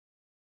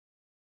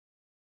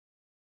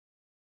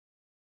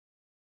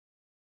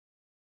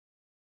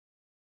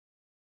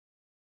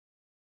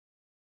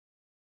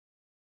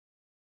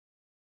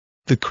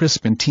The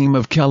Crispin Team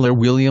of Keller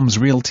Williams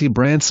Realty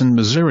Branson,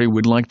 Missouri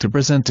would like to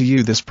present to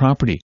you this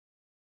property.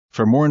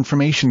 For more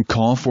information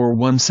call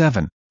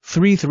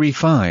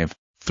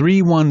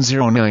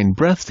 417-335-3109.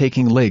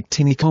 Breathtaking Lake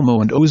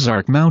Taneycomo and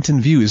Ozark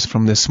Mountain views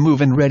from this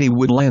move-in ready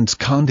Woodlands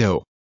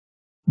condo.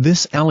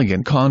 This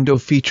elegant condo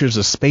features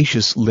a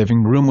spacious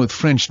living room with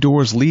French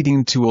doors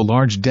leading to a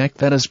large deck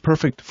that is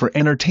perfect for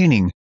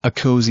entertaining, a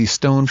cozy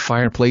stone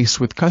fireplace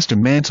with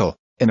custom mantel,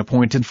 an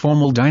appointed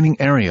formal dining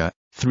area,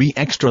 3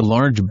 extra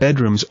large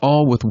bedrooms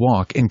all with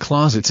walk-in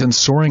closets and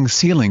soaring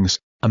ceilings,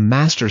 a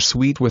master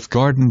suite with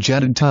garden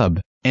jetted tub,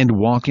 and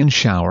walk-in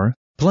shower,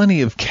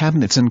 plenty of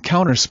cabinets and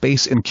counter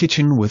space in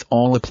kitchen with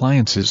all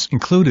appliances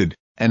included,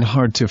 and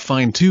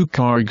hard-to-find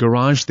 2-car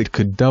garage that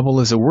could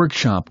double as a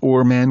workshop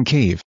or man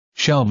cave,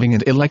 shelving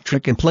and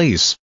electric in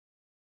place.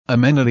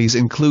 Amenities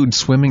include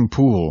swimming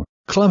pool,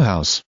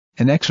 clubhouse,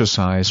 and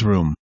exercise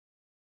room.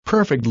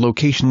 Perfect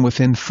location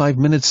within 5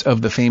 minutes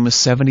of the famous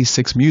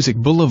 76 Music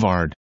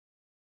Boulevard.